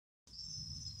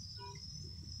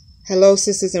Hello,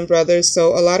 sisters and brothers. So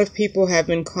a lot of people have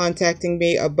been contacting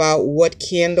me about what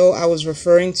candle I was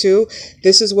referring to.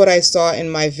 This is what I saw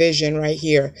in my vision right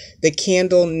here. The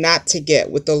candle not to get,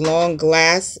 with the long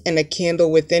glass and a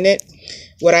candle within it.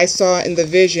 What I saw in the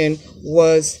vision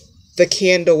was the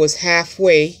candle was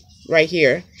halfway right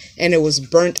here and it was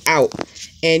burnt out.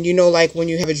 And you know, like when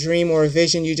you have a dream or a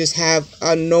vision, you just have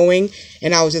a knowing.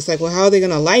 And I was just like, well, how are they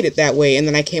going to light it that way? And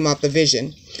then I came out the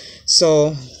vision.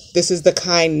 So this is the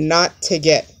kind not to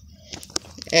get.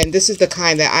 And this is the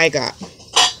kind that I got.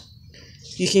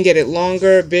 You can get it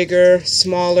longer, bigger,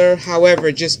 smaller.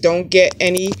 However, just don't get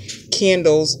any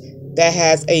candles that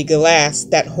has a glass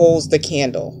that holds the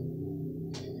candle.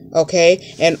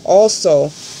 Okay? And also,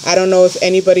 I don't know if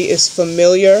anybody is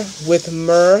familiar with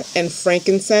myrrh and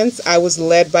frankincense. I was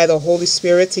led by the Holy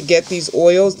Spirit to get these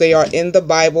oils. They are in the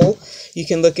Bible. You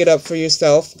can look it up for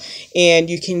yourself. And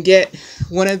you can get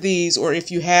one of these, or if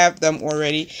you have them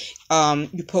already,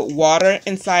 you put water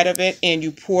inside of it and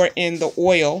you pour in the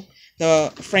oil,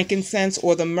 the frankincense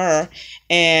or the myrrh,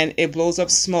 and it blows up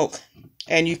smoke.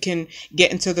 And you can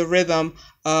get into the rhythm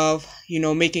of,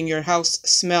 making your house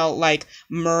smell like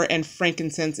myrrh and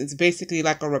frankincense. It's basically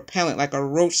like a repellent, like a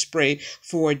roach spray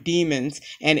for demons,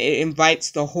 and it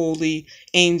invites the holy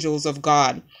angels of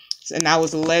God. And I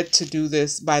was led to do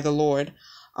this by the Lord.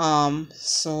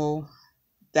 So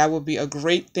that would be a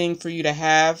great thing for you to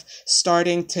have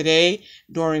starting today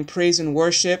during praise and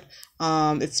worship.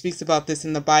 It speaks about this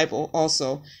in the Bible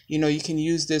also. You can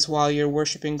use this while you're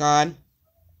worshiping God.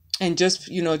 And just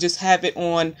have it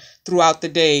on throughout the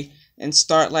day and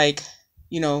start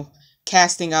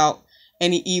casting out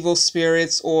any evil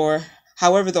spirits or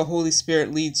however the Holy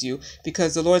Spirit leads you.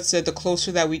 Because the Lord said the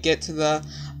closer that we get to the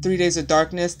 3 days of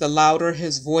darkness, the louder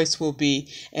his voice will be,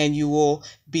 and you will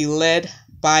be led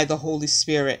by the Holy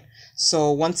Spirit.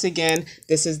 So once again,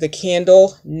 this is the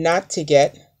candle not to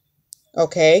get,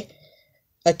 okay?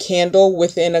 A candle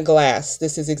within a glass.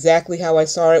 This is exactly how I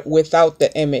saw it without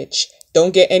the image.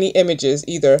 Don't get any images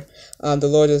either. The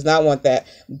Lord does not want that.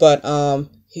 But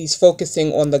he's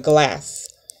focusing on the glass.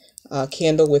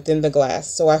 Candle within the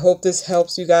glass. So I hope this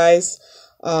helps you guys.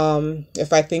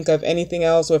 If I think of anything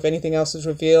else or if anything else is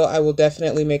revealed, I will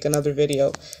definitely make another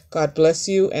video. God bless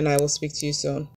you, and I will speak to you soon.